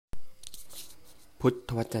พุท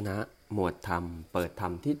ธวจนะ หมวดธรรม เปิดธร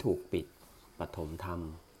รมที่ถูกปิด ปฐมธรรม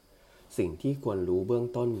สิ่งที่ควรรู้เบื้อง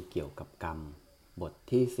ต้นเกี่ยวกับกรรม บท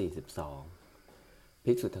ที่ 42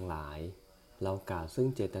 ภิกษุทั้งหลาย เรากล่าวซึ่ง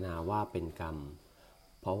เจตนาว่าเป็นกรรม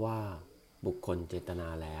เพราะว่าบุคคลเจตนา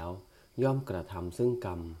แล้วย่อมกระทำซึ่งกร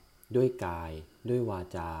รมด้วยกาย ด้วยวา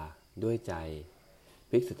จา ด้วยใจ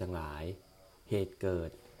ภิกษุทั้งหลาย เหตุเกิ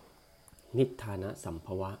ด นิทธานสัมภ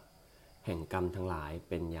วะ แห่งกรรมทั้งหลาย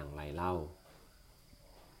เป็นอย่างไรเล่า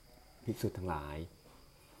ภิกษุทั้งหลาย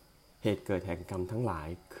เหตุเกิดแห่งกรรมทั้งหลาย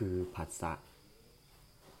คือผัสสะ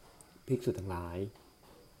ภิกษุทั้งหลาย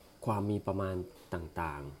ความมีประมาณ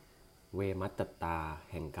ต่างๆ เวมัตตตา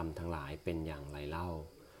แห่งกรรมทั้งหลายเป็นอย่างไรเล่า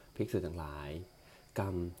ภิกษุทั้งหลาย กรร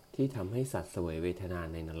มที่ทำให้สัตว์เสวยเวทนา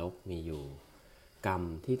ในนรกมีอยู่ กรรม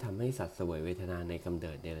ที่ทำให้สัตว์เสวยเวทนาในกำเ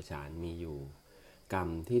นิดเดรัจฉานมีอยู่ กรรม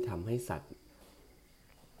ที่ทำให้สัตว์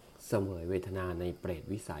เสวยเวทนาในเปรต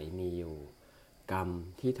วิสัยมีอยู่ กรรม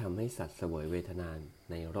ที่ทำให้สัตว์เสวยเวทนา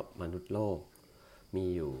ในมนุษย์โลกมี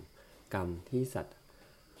อยู่ กรรมที่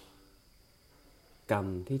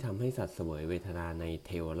ทำให้สัตว์เสวยเวทนาในเ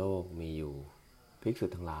ทวโลกมีอยู่ ภิกษุ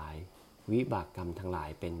ทั้งหลาย วิบากกรรมทั้งหลาย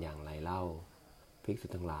เป็นอย่างไรเล่า ภิกษุ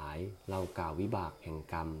ทั้งหลาย เรากล่าววิบากแห่ง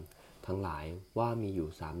กรรมทั้งหลายว่ามีอยู่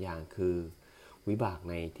3อย่างคือ วิบาก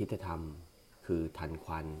ในทิฏฐธรรมคือทันค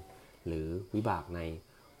วันหรือวิบากใน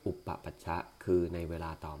อุปปัชชะคือในเวล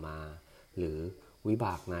าต่อมาหรือวิบ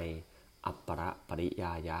ากในอัปปรปริย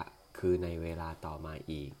ายะคือในเวลาต่อมา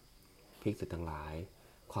อีก ภิกษุทั้งหลาย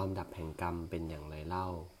ความดับแห่งกรรมเป็นอย่างไรเล่า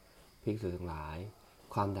ภิกษุทั้งหลาย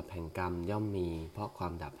ความดับแห่งกรรมย่อมมีเพราะควา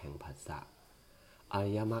มดับแห่งผัสสะอ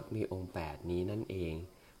ริยมรรคมีองค์8นี้นั่นเอง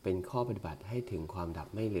เป็นข้อปฏิบัติให้ถึงความดับ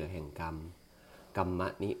ไม่เหลือแห่งกรรมกัมม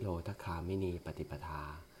นิโรธคามินีปฏิปทา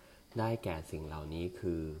ได้แก่สิ่งเหล่านี้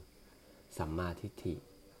คือสัมมาทิฏฐิ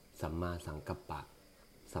สัมมาสังกัปปะ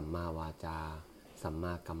สัมมาวาจาสัมม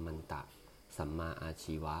ากัมมันตะสัมมาอา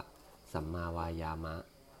ชีวะสัมมาวายามะ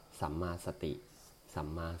สัมมาสติสัม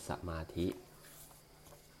มาสมาธิ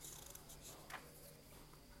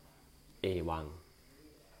เอวัง